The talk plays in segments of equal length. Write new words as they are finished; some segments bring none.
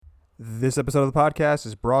This episode of the podcast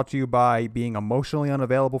is brought to you by being emotionally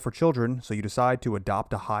unavailable for children, so you decide to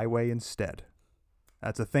adopt a highway instead.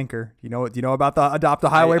 That's a thinker. You know about the Adopt a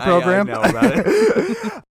Highway program? I know about it.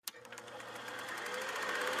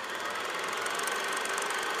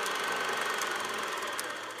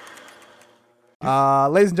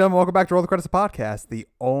 Ladies and gentlemen, welcome back to Roll the Credits podcast, the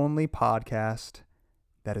only podcast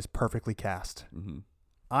that is perfectly cast. Mm-hmm.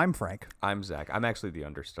 I'm Frank. I'm Zach. I'm actually the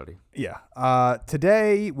understudy. Yeah.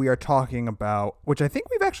 Today we are talking about, which I think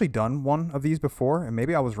we've actually done one of these before, and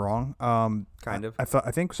maybe I was wrong. Kind of.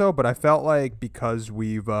 I think so, but I felt like because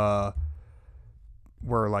we're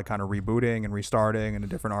like kind of rebooting and restarting and a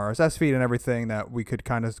different RSS feed and everything, that we could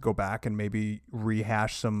kind of go back and maybe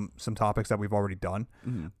rehash some topics that we've already done.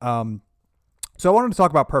 Mm-hmm. So I wanted to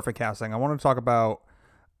talk about perfect casting. I wanted to talk about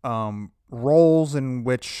roles in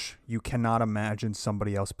which you cannot imagine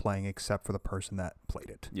somebody else playing except for the person that played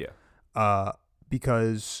it. Yeah.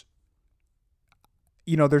 Because,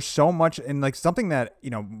 there's so much, and like something that,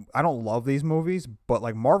 I don't love these movies, but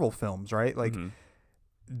like Marvel films, right? Like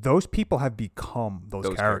those people have become those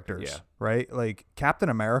characters, yeah. Right? Like Captain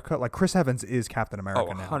America, like Chris Evans is Captain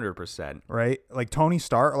America now. 100%. Right? Like Tony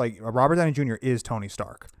Stark, like Robert Downey Jr. is Tony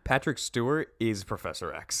Stark. Patrick Stewart is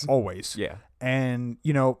Professor X. Always. Yeah. And,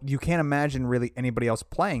 you can't imagine really anybody else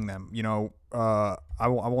playing them. I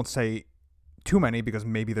won't say too many because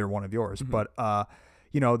maybe they're one of yours, but,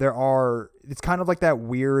 it's kind of like that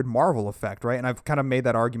weird Marvel effect, right? And I've kind of made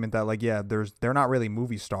that argument that, like, yeah, they're not really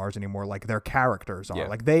movie stars anymore. Like, their characters are. Yeah.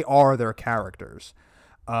 Like, they are their characters.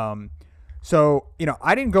 So,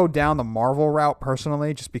 I didn't go down the Marvel route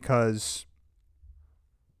personally just because,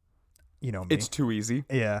 me. It's too easy.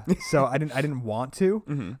 Yeah. So I didn't want to.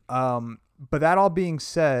 Mm-hmm. But that all being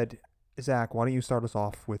said, Zach, why don't you start us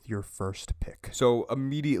off with your first pick? So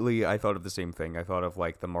immediately I thought of the same thing. I thought of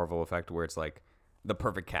like the Marvel effect where it's like the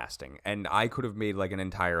perfect casting. And I could have made like an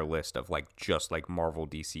entire list of like just like Marvel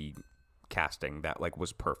DC casting that like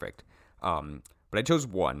was perfect. But I chose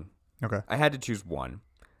one. Okay. I had to choose one.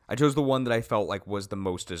 I chose the one that I felt like was the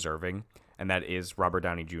most deserving, and that is Robert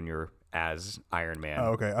Downey Jr. as Iron Man.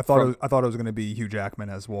 Oh, okay. I thought it was going to be Hugh Jackman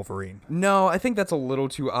as Wolverine. No, I think that's a little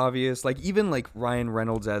too obvious. Like even like Ryan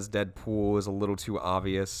Reynolds as Deadpool is a little too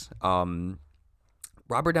obvious.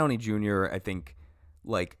 Robert Downey Jr., I think,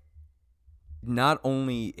 like, not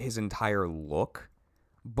only his entire look,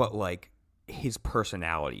 but like his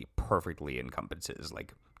personality perfectly encompasses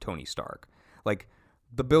like Tony Stark. Like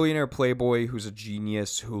the billionaire playboy who's a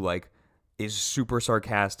genius, who like is super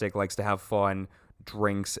sarcastic, likes to have fun,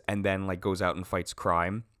 drinks, and then like goes out and fights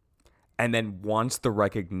crime, and then wants the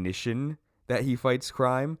recognition that he fights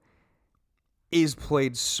crime, is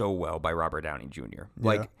played so well by Robert Downey Jr. Yeah.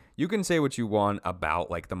 Like, you can say what you want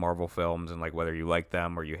about like the Marvel films and like whether you like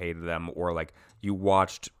them or you hated them or like you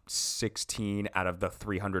watched 16 out of the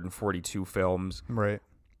 342 films. Right.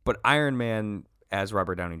 But Iron Man as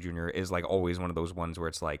Robert Downey Jr. is like always one of those ones where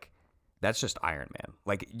it's like, that's just Iron Man.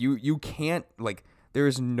 Like you can't, like, there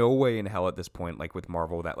is no way in hell at this point, like with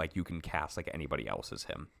Marvel, that like you can cast like anybody else as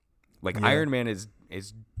him. Like Yeah. Iron Man is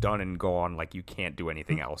done and gone. Like you can't do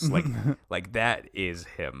anything else. Like that is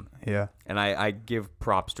him. Yeah. And I give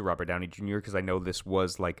props to Robert Downey Jr. because I know this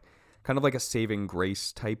was like kind of like a saving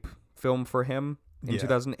grace type film for him in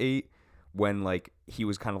 2008 when like he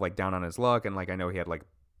was kind of like down on his luck, and like I know he had like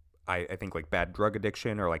I think like bad drug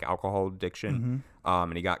addiction or like alcohol addiction,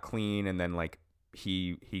 and he got clean, and then like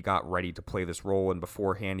he got ready to play this role, and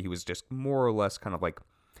beforehand he was just more or less kind of like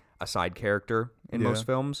a side character in most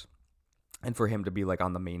films, and for him to be like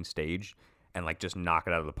on the main stage and like just knock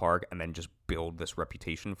it out of the park and then just build this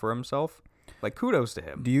reputation for himself, like kudos to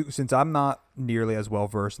him. Since I'm not nearly as well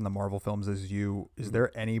versed in the Marvel films as you, is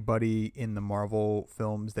there anybody in the Marvel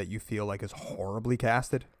films that you feel like is horribly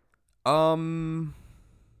casted?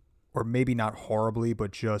 Or maybe not horribly,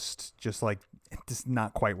 but just like it's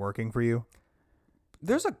not quite working for you?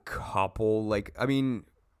 There's a couple. Like, I mean,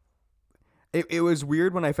 it was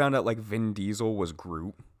weird when I found out like Vin Diesel was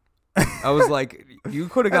Groot. I was like, you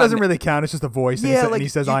could have gotten... That doesn't really count. It's just a voice. And he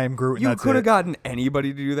says, I am Groot, and you that's could have it. gotten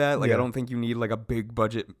anybody to do that. Like, Yeah. I don't think you need like a big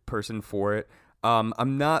budget person for it.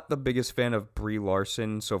 I'm not the biggest fan of Brie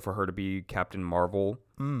Larson, so for her to be Captain Marvel,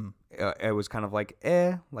 it was kind of like,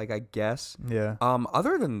 like I guess. Yeah.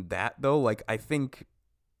 Other than that, though, like I think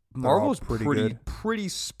Marvel's pretty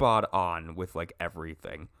spot on with like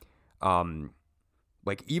everything.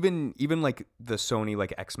 Like even like the Sony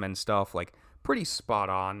like X-Men stuff, like pretty spot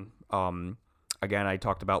on. Again, I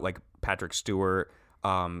talked about like Patrick Stewart,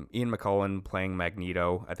 Ian McKellen playing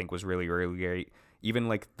Magneto, I think was really, really great. Even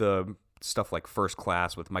like the stuff like First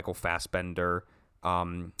Class with Michael Fassbender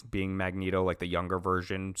being Magneto, like the younger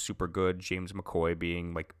version, super good. James McCoy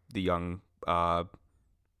being like the young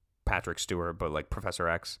Patrick Stewart, but like Professor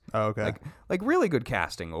X. Oh, okay. Like really good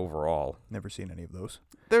casting overall. Never seen any of those.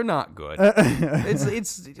 They're not good.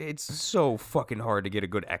 It's so fucking hard to get a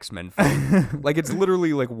good X-Men film. Like it's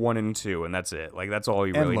literally like 1 and 2, and that's it. Like that's all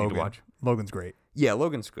you really need to watch. Logan's great. Yeah,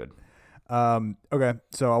 Logan's good. Okay,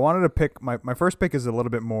 so I wanted to pick my first pick is a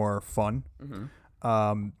little bit more fun.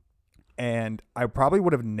 And I probably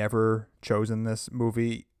would have never chosen this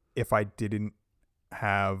movie if I didn't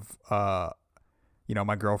have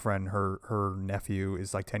my girlfriend, her nephew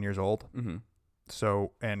is like 10 years old.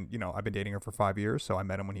 So, and I've been dating her for 5 years, so I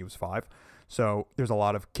met him when he was 5. So there's a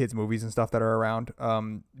lot of kids movies and stuff that are around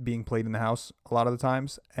being played in the house a lot of the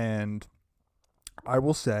times. And I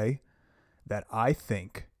will say that I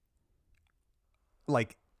think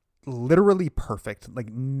like literally perfect, like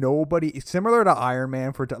nobody similar to Iron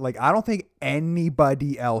Man I don't think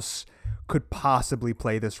anybody else could possibly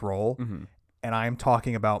play this role. And I'm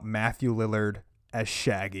talking about Matthew Lillard as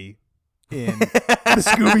Shaggy in the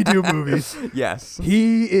Scooby-Doo movies. Yes.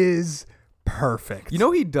 He is perfect.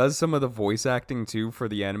 He does some of the voice acting too for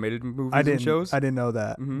the animated movies and shows. I didn't know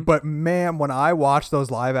that. But man, when I watch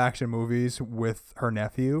those live action movies with her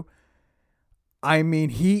nephew, I mean,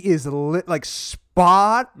 he is like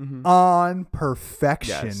spot on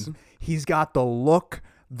perfection. Yes. He's got the look,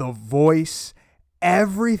 the voice,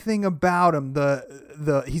 everything about him.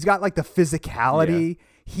 He's got like the physicality. Yeah.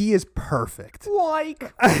 He is perfect.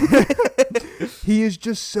 Like he is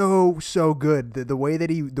just so good. The way that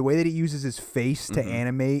he uses his face to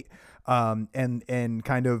animate, and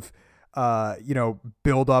kind of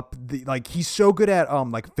build up he's so good at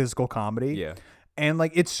like physical comedy. Yeah. And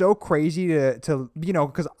like it's so crazy to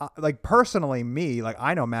because like personally me, like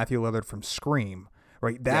I know Matthew Lillard from Scream,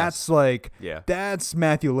 right? That's that's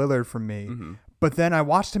Matthew Lillard for me. But then I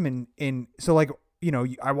watched him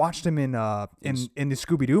I watched him in the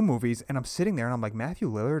Scooby-Doo movies, and I'm sitting there and I'm like,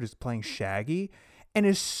 Matthew Lillard is playing Shaggy, and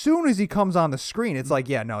as soon as he comes on the screen, it's like,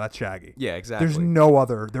 yeah, no, that's Shaggy. Yeah, exactly. There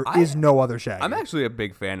is no other Shaggy. I'm actually a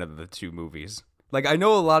big fan of the two movies. Like I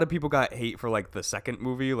know a lot of people got hate for like the second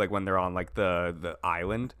movie, like when they're on like the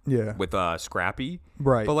island, with Scrappy,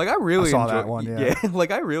 right? But like I really saw enjoy that one, yeah.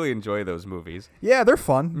 Like I really enjoy those movies. Yeah, they're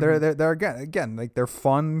fun. They're again like they're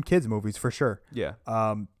fun kids movies for sure. Yeah.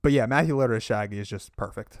 But yeah, Matthew Lillard as Shaggy is just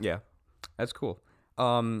perfect. Yeah, that's cool.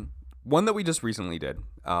 One that we just recently did,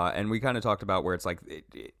 and we kind of talked about where it's like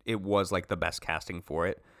it was like the best casting for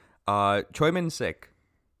it. Choi Min-sik.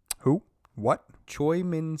 Who? What? Choi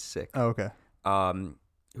Min-sik. Oh, okay.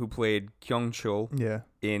 Who played Kyung Chul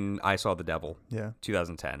in I Saw the Devil,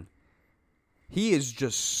 2010. He is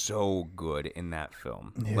just so good in that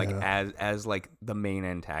film, like as like the main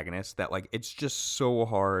antagonist. That like it's just so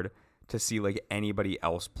hard to see like anybody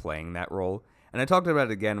else playing that role. And I talked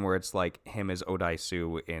about it again, where it's like him as Odai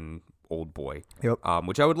Soo in Old Boy,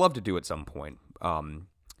 which I would love to do at some point,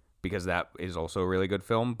 because that is also a really good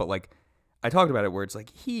film. But like I talked about it where it's like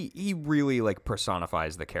he really like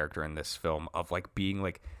personifies the character in this film of like being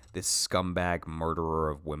like this scumbag murderer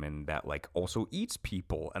of women that like also eats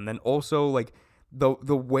people. And then also like the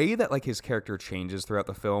way that like his character changes throughout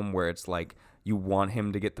the film, where it's like you want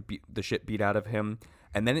him to get the shit beat out of him,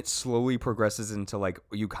 and then it slowly progresses into like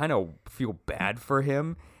you kind of feel bad for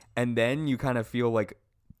him, and then you kind of feel like,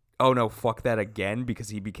 oh no, fuck that again, because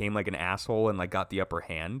he became like an asshole and like got the upper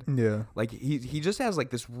hand. Yeah. Like he just has like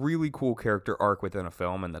this really cool character arc within a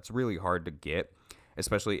film, and that's really hard to get,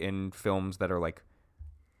 especially in films that are like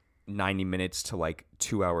 90 minutes to like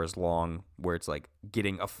 2 hours long, where it's like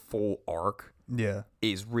getting a full arc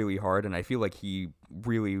is really hard. And I feel like he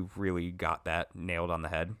really got that nailed on the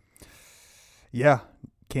head. Yeah.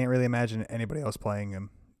 Can't really imagine anybody else playing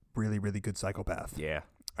him. Really good psychopath. Yeah.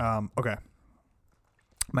 Okay.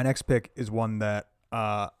 My next pick is one that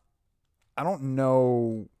I don't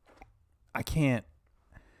know. I think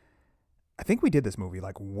we did this movie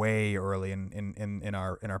like way early in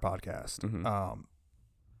our podcast.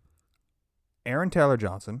 Aaron Taylor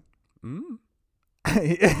Johnson.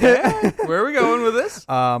 Yeah. Where are we going with this?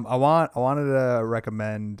 I wanted to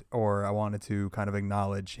recommend, or I wanted to kind of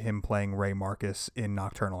acknowledge him playing Ray Marcus in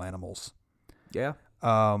Nocturnal Animals. Yeah.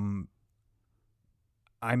 I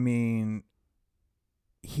mean,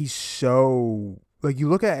 he's so like, you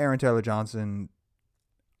look at Aaron Taylor Johnson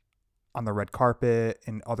on the red carpet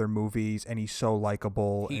in other movies, and he's so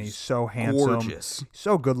likable, and he's so handsome, gorgeous,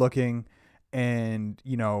 so good looking, and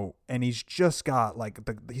and he's just got like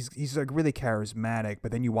he's like really charismatic.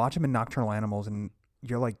 But then you watch him in Nocturnal Animals, and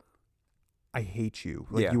you're like, I hate you.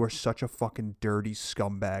 Like, you are such a fucking dirty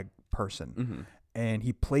scumbag person. and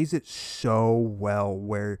he plays it so well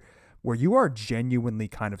where you are genuinely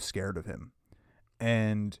kind of scared of him.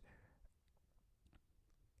 And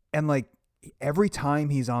like every time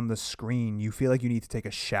he's on the screen, you feel like you need to take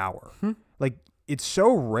a shower. Like it's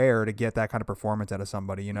so rare to get that kind of performance out of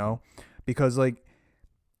somebody, you know? Because like,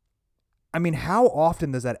 I mean, how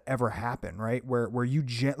often does that ever happen, right? Where you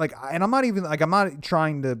like, and I'm not even like, I'm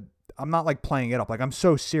not like playing it up. Like I'm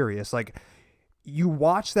so serious. Like you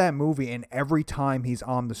watch that movie and every time he's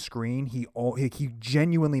on the screen, he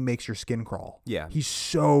genuinely makes your skin crawl. Yeah. He's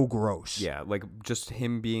so gross. Yeah. Like just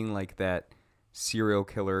him being like that serial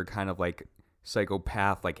killer kind of like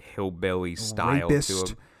psychopath, like hillbilly style rapist,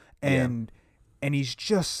 to him. And he's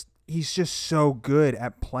just so good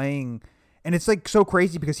at playing, and it's like so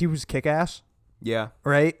crazy because he was kick-ass. Yeah.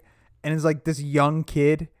 Right? And it's like this young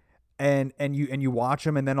kid, and you watch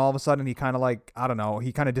him, and then all of a sudden he kind of like, I don't know,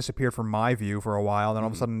 he kind of disappeared from my view for a while. Then all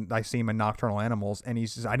of a sudden I see him in Nocturnal Animals, and I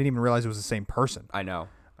didn't even realize it was the same person. I know.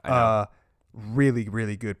 Really,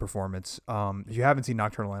 really good performance. If you haven't seen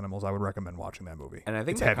Nocturnal Animals, I would recommend watching that movie. And I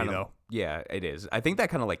think it's that heavy kinda, though. Yeah, it is. I think that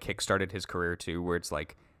kind of like kickstarted his career too, where it's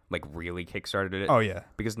like really kickstarted it. Oh yeah.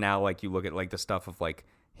 Because now like you look at like the stuff of like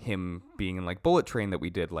him being in like Bullet Train that we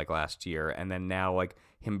did like last year, and then now like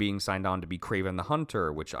him being signed on to be Kraven the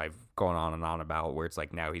Hunter, which I've gone on and on about, where it's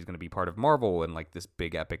like now he's going to be part of Marvel and like this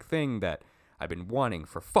big epic thing that I've been wanting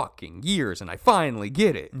for fucking years, and I finally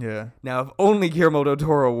get it. Yeah. Now, if only Guillermo del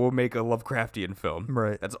Toro will make a Lovecraftian film.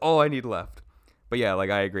 Right. That's all I need left. But yeah,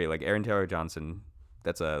 like I agree. Like Aaron Taylor Johnson,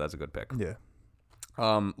 that's a good pick. Yeah.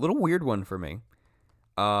 Little weird one for me.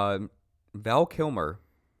 Val Kilmer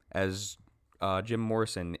as Jim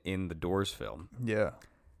Morrison in the Doors film. Yeah.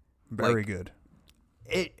 Very Like, good.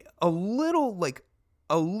 A little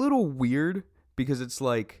weird because it's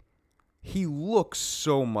like he looks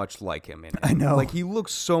so much like him in it. I know. Like he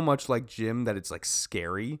looks so much like Jim that it's like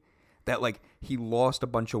scary that like he lost a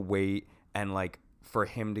bunch of weight, and like for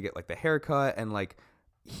him to get like the haircut, and like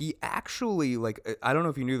he actually like, I don't know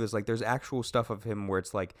if you knew this, like there's actual stuff of him where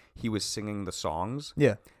it's like he was singing the songs.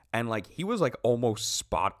 Yeah. And like he was like almost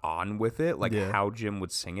spot on with it, like how Jim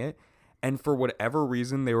would sing it. And for whatever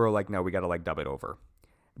reason, they were like, no, we got to like dub it over.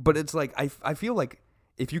 But it's like, I feel like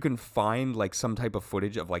if you can find like some type of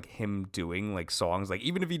footage of like him doing like songs, like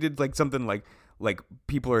even if he did like something like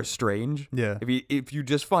People Are Strange. Yeah. If you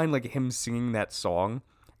just find like him singing that song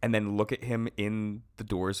and then look at him in the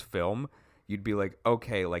Doors film, you'd be like,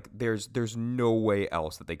 okay, like there's no way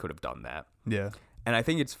else that they could have done that. Yeah. And I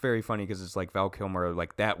think it's very funny because it's like Val Kilmer,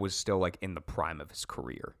 like that was still like in the prime of his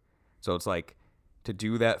career. So it's like to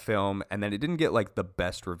do that film, and then it didn't get like the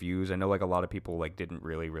best reviews. I know like a lot of people like didn't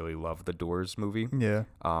really love the Doors movie. Yeah.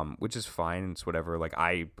 Which is fine. It's whatever. Like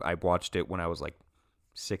I watched it when I was like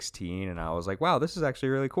 16, and I was like, wow, this is actually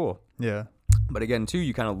really cool. Yeah. But again, too,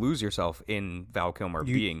 you kind of lose yourself in Val Kilmer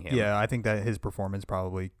being him. Yeah, I think that his performance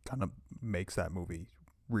probably kind of makes that movie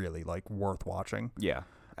really like worth watching. Yeah,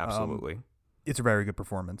 absolutely. It's a very good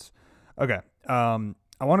performance. Okay.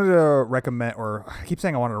 I wanted to recommend, or I keep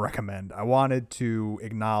saying I wanted to recommend, I wanted to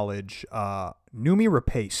acknowledge Noomi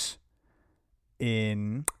Rapace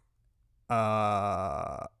in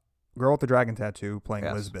Girl with the Dragon Tattoo playing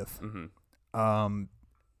Elizabeth. Mm-hmm.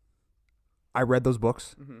 I read those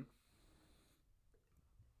books. Mm-hmm.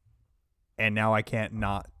 And now I can't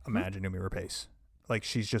not imagine Noomi Rapace. Like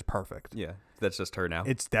she's just perfect. Yeah, that's just her now.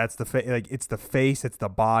 It's the face, it's the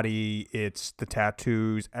body, it's the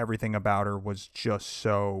tattoos. Everything about her was just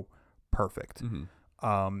so perfect.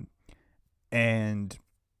 Mm-hmm. And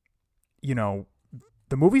you know,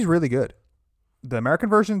 the movie's really good. The American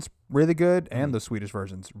version's really good, and the Swedish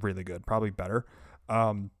version's really good. Probably better.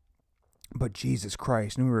 But Jesus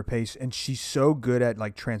Christ, Noomi Rapace, and she's so good at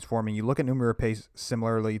like transforming. You look at Noomi Rapace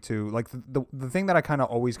similarly to like the thing that I kind of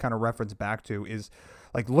always kind of reference back to is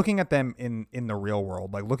like looking at them in the real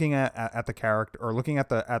world, like looking at the character or looking at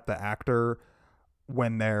the actor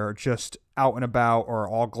when they're just out and about or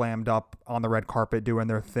all glammed up on the red carpet doing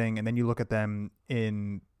their thing, and then you look at them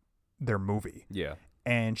in their movie. Yeah.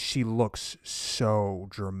 And she looks so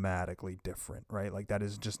dramatically different, right? Like that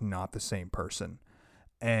is just not the same person.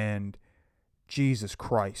 And Jesus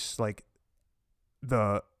Christ, like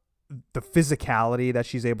the physicality that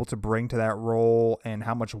she's able to bring to that role and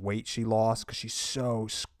how much weight she lost because she's so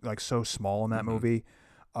small in that movie.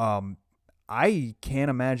 I can't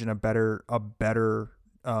imagine a better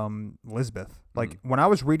Elizabeth. Like when I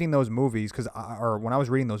was reading those movies, when I was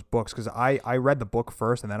reading those books, because I read the book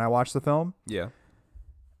first and then I watched the film. Yeah.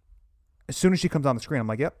 As soon as she comes on the screen, I'm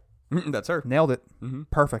like, yep, That's her. Nailed it. Mm-hmm.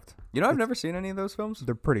 Perfect. I've never seen any of those films.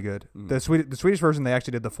 They're pretty good. The Swedish version, they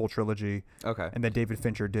actually did the full trilogy. Okay. And then David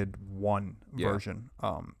Fincher did one version.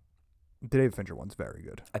 The David Fincher one's very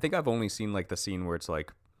good. I think I've only seen like the scene where it's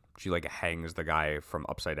like she like hangs the guy from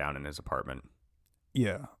upside down in his apartment.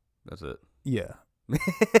 Yeah. That's it. Yeah.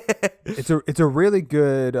 It's a really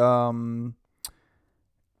good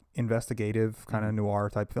investigative kind of noir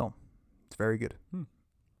type film. It's very good.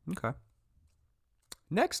 Okay.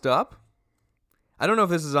 Next up, I don't know if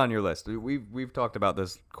this is on your list. We've talked about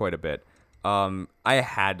this quite a bit. I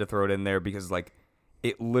had to throw it in there because like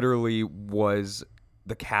it literally was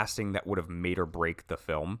the casting that would have made or break the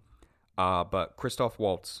film. But Christoph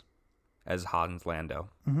Waltz as Hans Lando.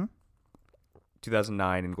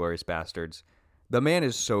 2009 Inglourious Bastards. The man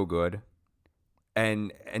is so good.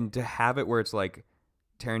 And to have it where it's like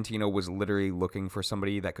Tarantino was literally looking for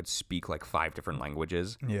somebody that could speak like 5 different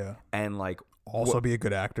languages. Yeah. And like also be a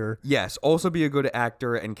good actor. Yes, also be a good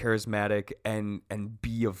actor and charismatic and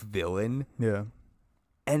be a villain. Yeah.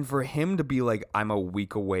 And for him to be like, I'm a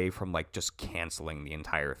week away from like just canceling the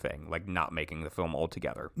entire thing, like not making the film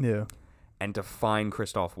altogether. Yeah. And to find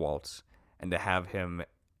Christoph Waltz and to have him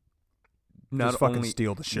not just fucking only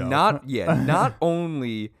steal the show. Not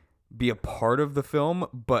only be a part of the film,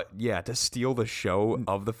 but to steal the show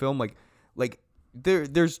of the film. Like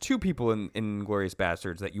there's 2 people in Inglourious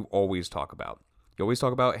Bastards that you always talk about. You always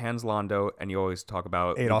talk about Hans Lando, and you always talk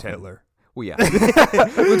about Adolf Hitler. Well, yeah,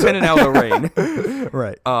 Lieutenant Aldo Rain.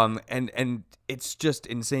 Right. And it's just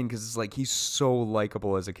insane because it's like he's so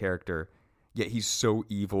likable as a character, yet he's so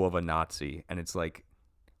evil of a Nazi, and it's like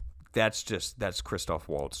that's Christoph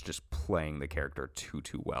Waltz just playing the character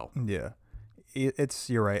too well. Yeah.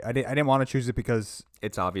 You're right. I didn't want to choose it because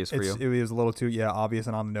it's obvious for you. It was a little too obvious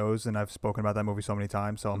and on the nose, and I've spoken about that movie so many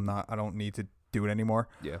times, so I don't need to do it anymore.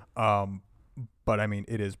 Yeah. But I mean,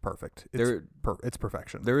 it is perfect. It's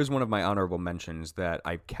perfection. There is one of my honorable mentions that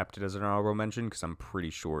I kept it as an honorable mention because I'm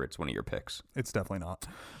pretty sure it's one of your picks. It's definitely not.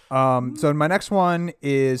 So my next one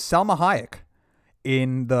is Salma Hayek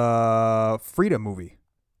in the Frida movie,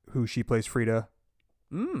 who she plays Frida.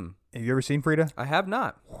 Have you ever seen Frida? I have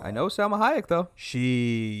not. I know Salma Hayek though.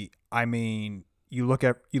 You look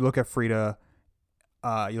at Frida,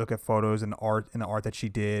 you look at photos and the art that she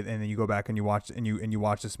did, and then you go back and you watch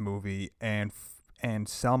this movie, and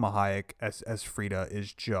Salma Hayek as Frida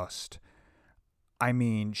is just,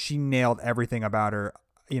 she nailed everything about her.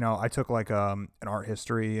 I took like an art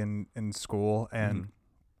history in school, and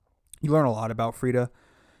you learn a lot about Frida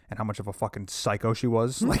and how much of a fucking psycho she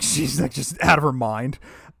was. Like, she's like just out of her mind.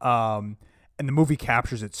 And the movie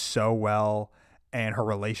captures it so well, and her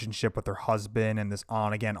relationship with her husband and this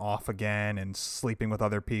on again, off again, and sleeping with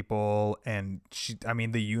other people. And the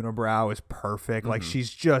unibrow is perfect. Like, she's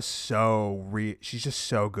just so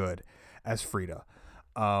good as Frida.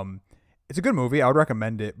 It's a good movie. I would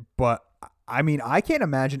recommend it, but I can't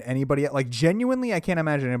imagine anybody, like, genuinely, I can't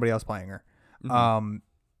imagine anybody else playing her.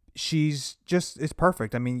 She's just, it's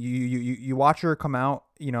perfect. You watch her come out,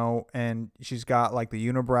 and she's got like the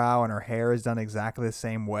unibrow and her hair is done exactly the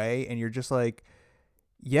same way, and you're just like,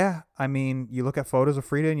 you look at photos of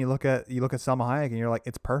Frida and you look at Salma Hayek and you're like,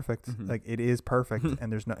 it's perfect. Like, it is perfect.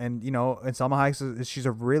 And there's and Salma Hayek she's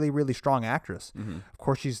a really, really strong actress. Of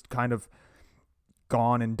course, she's kind of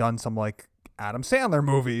gone and done some like Adam Sandler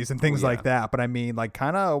movies and things like that. But like,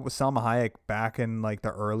 kind of Salma Hayek back in like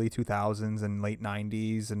the early 2000s and late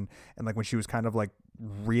 90s, and like when she was kind of like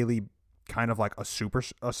really kind of like a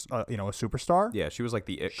superstar. Yeah, she was like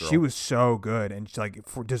the it girl. She was so good, and like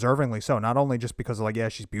deservingly so. Not only just because of like,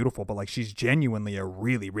 she's beautiful, but like she's genuinely a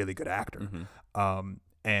really, really good actor. And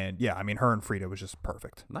her and Frida was just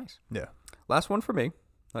perfect. Nice. Yeah. Last one for me.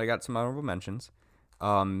 I got some honorable mentions.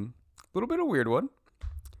 Little bit of a weird one.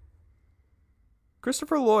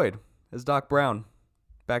 Christopher Lloyd as Doc Brown,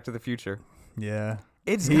 Back to the Future. Yeah.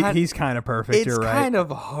 He's kind of perfect. You're right. It's kind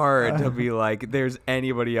of hard to be like, there's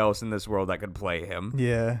anybody else in this world that could play him.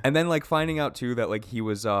 Yeah. And then like finding out too that like he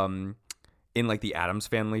was in like the Addams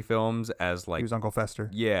Family films as like, he was Uncle Fester.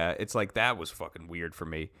 Yeah, it's like that was fucking weird for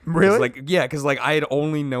me. Really? Because like I had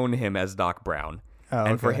only known him as Doc Brown. Oh,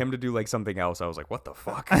 and for him to do like something else, I was like, what the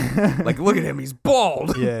fuck? Like, look at him, he's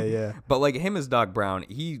bald. Yeah. But like him as Doc Brown,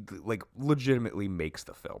 he like legitimately makes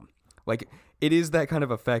the film. Like, it is that kind of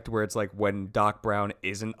effect where it's like when Doc Brown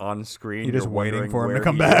isn't on screen, you're just waiting for him to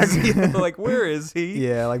come back. Like, where is he?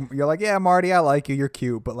 Yeah, like you're like, yeah, Marty, I like you, you're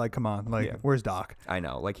cute, but like, come on, like, where's Doc? I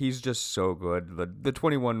know, like he's just so good. The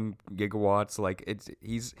 21 gigawatts, like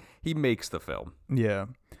he makes the film. Yeah,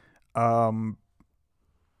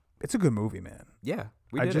 it's a good movie, man. Yeah,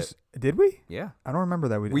 Did we? Yeah. I don't remember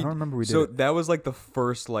that. I don't remember we did. So it. that was like the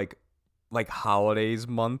first like holidays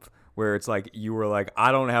month where it's like you were like,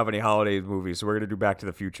 I don't have any holidays movies, so we're gonna do Back to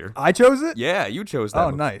the Future. I chose it. Yeah, you chose that.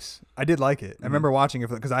 Oh, nice. I did like it. I remember watching it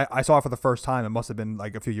because I saw it for the first time. It must have been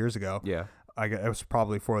like a few years ago. Yeah. It was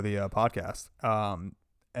probably for the podcast.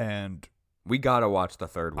 And we gotta watch the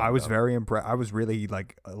third one. I was very impressed. I was really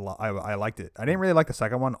like, I liked it. I didn't really like the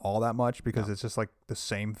second one all that much because it's just like the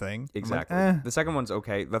same thing. Exactly. Like, The second one's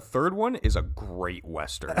okay. The third one is a great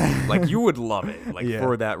Western. Like you would love it. Like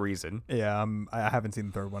for that reason. Yeah. I haven't seen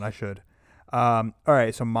the third one. I should. All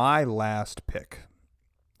right. So my last pick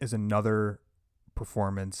is another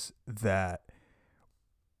performance that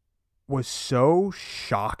was so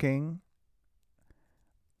shocking.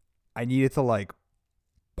 I needed to like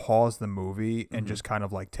pause the movie and just kind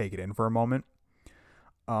of like take it in for a moment.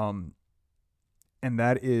 And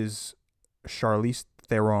that is Charlize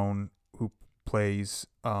Theron, who plays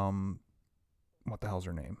what the hell's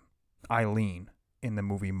her name? Eileen in the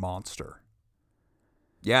movie Monster.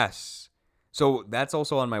 Yes. So that's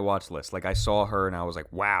also on my watch list. Like I saw her and I was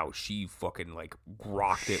like, wow, she fucking like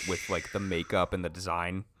rocked it with like the makeup and the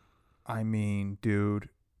design. I mean, dude,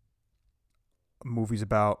 movies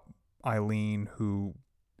about Eileen who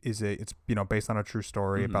is it's based on a true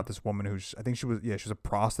story about this woman who's I think she was a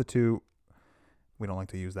prostitute. We don't like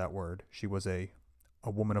to use that word. She was a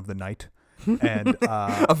woman of the night and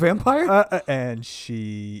a vampire, and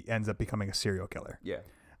she ends up becoming a serial killer. Yeah.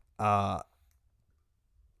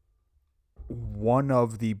 One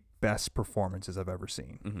of the best performances I've ever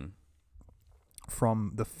seen.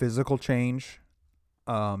 From the physical change.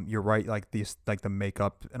 You're right, like the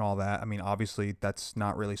makeup and all that. I mean, obviously that's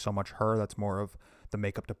not really so much her, that's more of the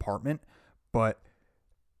makeup department, but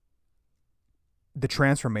the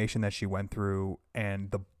transformation that she went through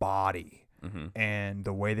and the body and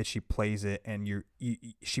the way that she plays it, and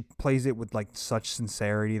she plays it with like such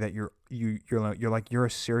sincerity that you're like you're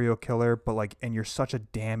a serial killer, but like, and you're such a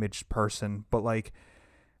damaged person, but like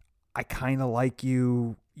I kind of like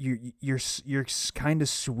you're kind of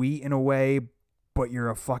sweet in a way, but you're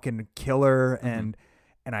a fucking killer, and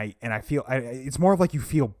I feel it's more of like you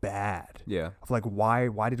feel bad. Yeah. Of like why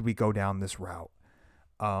did we go down this route?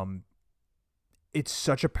 It's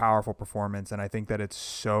such a powerful performance, and I think that it's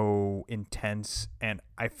so intense, and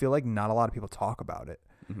I feel like not a lot of people talk about it.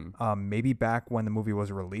 Maybe back when the movie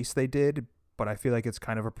was released they did, but I feel like it's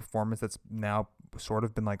kind of a performance that's now sort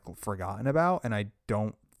of been like forgotten about, and I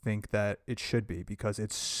don't think that it should be because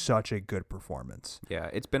it's such a good performance. Yeah,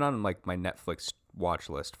 it's been on like my Netflix watch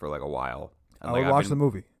list for like a while. I would watch the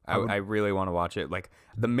movie. I really want to watch it. Like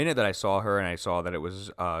the minute that I saw her and I saw that it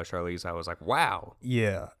was Charlize, I was like, wow.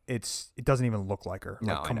 Yeah, it doesn't even look like her.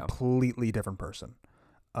 No, like, completely different person.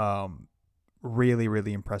 Really,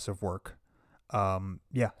 really impressive work.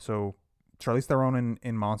 Yeah, so Charlize Theron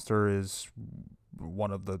in Monster is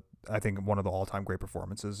one of the all-time great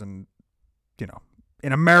performances, and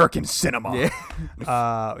in American cinema. Yeah.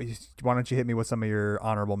 Why don't you hit me with some of your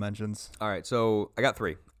honorable mentions? All right, so I got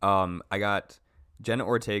 3. I got Jenna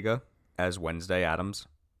Ortega as Wednesday Addams.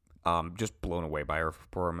 Just blown away by her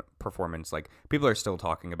performance. Like people are still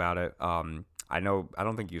talking about it. I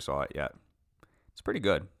don't think you saw it yet. It's pretty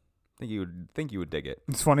good. I think you would dig it.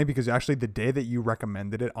 It's funny because actually the day that you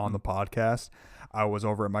recommended it on the podcast, I was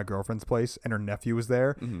over at my girlfriend's place and her nephew was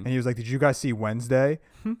there, and he was like, "Did you guys see Wednesday?"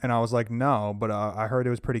 And I was like, "No, but I heard it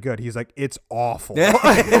was pretty good." He's like, "It's awful." Well,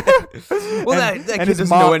 that kid doesn't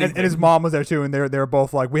know anything. And his mom was there too, and they were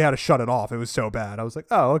both like, "We had to shut it off. It was so bad." I was like,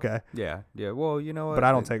 "Oh, okay." Yeah. Well, you know what? But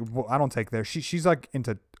I don't take their. She's like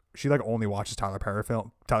into. She like only watches Tyler Perry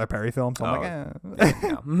films. So I'm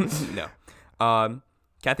like, no.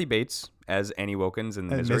 Kathy Bates as Annie Wilkins in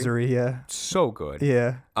Misery, yeah. So good.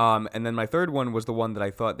 Yeah. And then my third one was the one that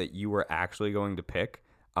I thought that you were actually going to pick.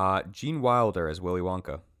 Gene Wilder as Willy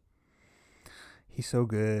Wonka. He's so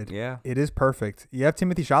good. Yeah. It is perfect. You have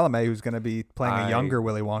Timothée Chalamet who's going to be playing a younger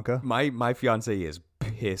Willy Wonka. My fiance is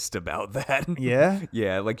pissed about that. Yeah?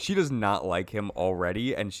 Yeah, like she does not like him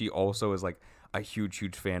already, and she also is like a huge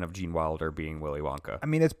fan of Gene Wilder being Willy Wonka. I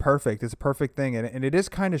mean, it's perfect. It's a perfect thing. And it is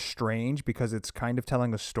kind of strange because it's kind of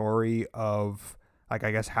telling a story of, like,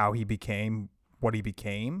 I guess, how he became what he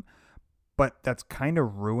became. But that's kind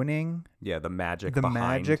of ruining the magic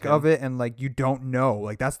of it. And, like, you don't know.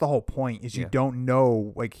 Like, that's the whole point is you don't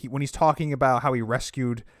know. Like, when he's talking about how he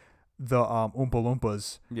rescued the Oompa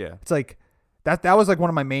Loompas. Yeah. It's like... That was like one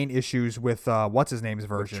of my main issues with what's his name's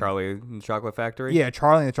version. With Charlie in the Chocolate Factory? Yeah,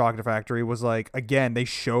 Charlie in the Chocolate Factory was like, again, they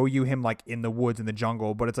show you him like in the woods in the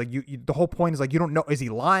jungle, but it's like you the whole point is like you don't know, is he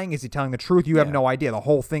lying? Is he telling the truth? You have no idea. The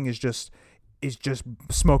whole thing is just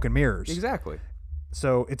smoke and mirrors. Exactly.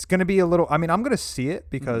 So it's gonna be a little. I mean, I'm gonna see it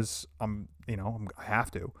because I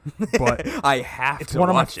have to. But I have it's to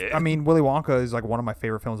one watch of my. it. I mean, Willy Wonka is like one of my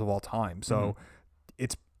favorite films of all time. So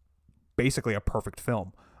it's basically a perfect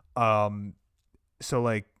film. So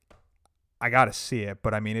like, I gotta see it,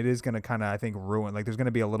 but I mean, it is gonna kind of, I think, ruin. Like, there's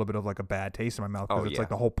gonna be a little bit of like a bad taste in my mouth because it's like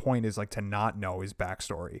the whole point is like to not know his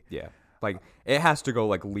backstory. Yeah. Like, it has to go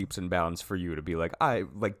like leaps and bounds for you to be like,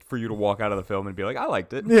 for you to walk out of the film and be like, I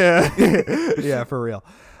liked it. Yeah. Yeah, for real.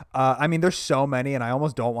 I mean, there's so many, and I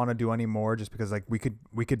almost don't want to do any more just because like we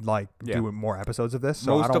could like do more episodes of this.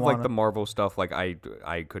 So most I don't of wanna... like the Marvel stuff, like I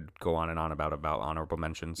could go on and on about honorable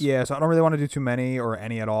mentions. Yeah, so I don't really want to do too many or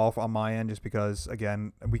any at all on my end, just because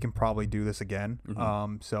again we can probably do this again.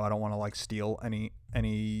 So I don't want to like steal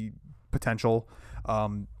any potential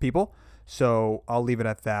people. So I'll leave it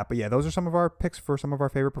at that. But yeah, those are some of our picks for some of our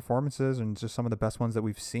favorite performances and just some of the best ones that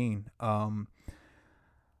we've seen. So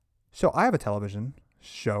I have a television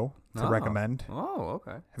show to recommend. Oh,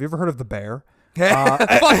 okay. Have you ever heard of The Bear?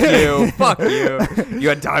 Fuck you. Fuck you. You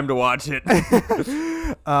had time to watch it.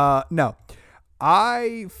 No.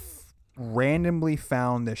 I randomly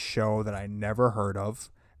found this show that I never heard of.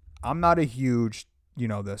 I'm not a huge,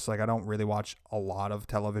 like I don't really watch a lot of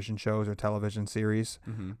television shows or television series,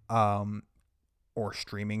 or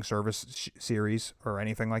streaming service series or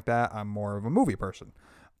anything like that. I'm more of a movie person.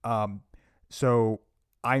 So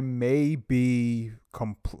I may be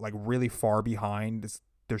like really far behind.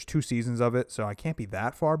 There's 2 seasons of it, so I can't be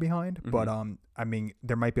that far behind. But I mean,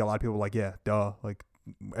 there might be a lot of people like, yeah, duh, like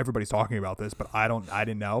everybody's talking about this, but I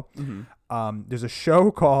didn't know. There's a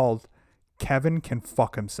show called Kevin Can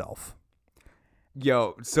Fuck Himself.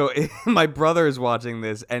 Yo, so my brother is watching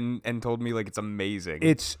this and told me like it's amazing.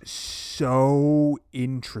 It's so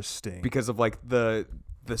interesting because of like the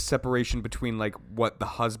separation between like what the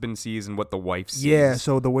husband sees and what the wife sees. Yeah,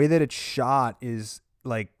 so the way that it's shot is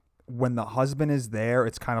like when the husband is there,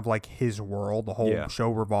 it's kind of like his world. The whole show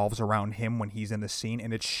revolves around him when he's in the scene,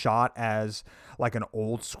 and it's shot as like an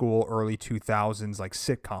old school early 2000s like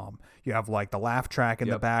sitcom. You have like the laugh track in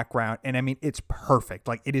the background, and I mean it's perfect.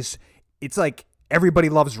 Like it's like Everybody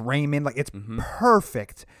Loves Raymond. Like it's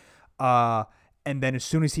perfect. And then as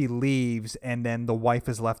soon as he leaves and then the wife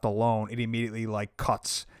is left alone, it immediately like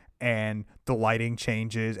cuts and the lighting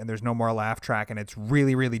changes and there's no more laugh track and it's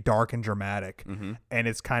really, really dark and dramatic. And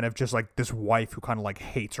it's kind of just like this wife who kind of like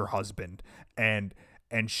hates her husband and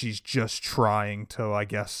she's just trying to, I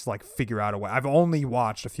guess, like figure out a way. I've only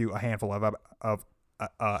watched a handful of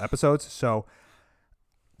episodes, so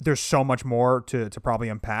there's so much more to probably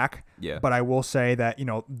unpack. Yeah. But I will say that,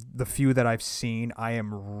 the few that I've seen, I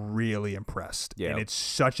am really impressed. Yeah. And it's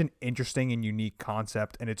such an interesting and unique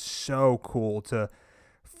concept. And it's so cool to,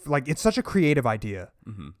 like, it's such a creative idea.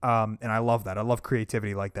 And I love that. I love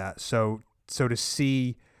creativity like that. So to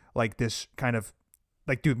see, like, this kind of,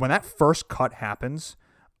 like, dude, when that first cut happens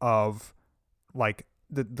of, like,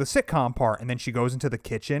 the sitcom part, and then she goes into the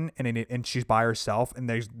kitchen and she's by herself and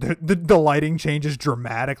there's the lighting changes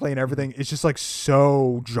dramatically and everything. It's just like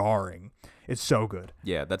so jarring. It's so good.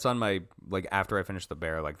 Yeah, that's on my, like, after I finish The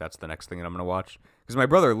Bear, like that's the next thing that I'm gonna watch, because my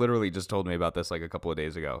brother literally just told me about this like a couple of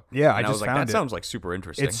days ago. Yeah, and I just was like, found that sounds like super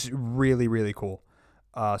interesting. It's really, really cool.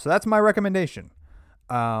 So that's my recommendation.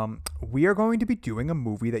 We are going to be doing a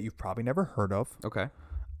movie that you've probably never heard of. Okay.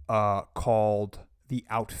 Called The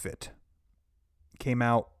Outfit. Came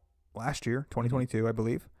out last year, 2022, I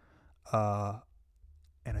believe.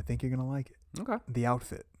 And I think you're going to like it. Okay. The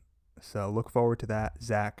Outfit. So look forward to that.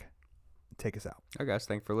 Zach, take us out. All right, guys.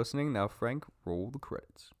 Thanks for listening. Now, Frank, roll the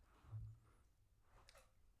credits.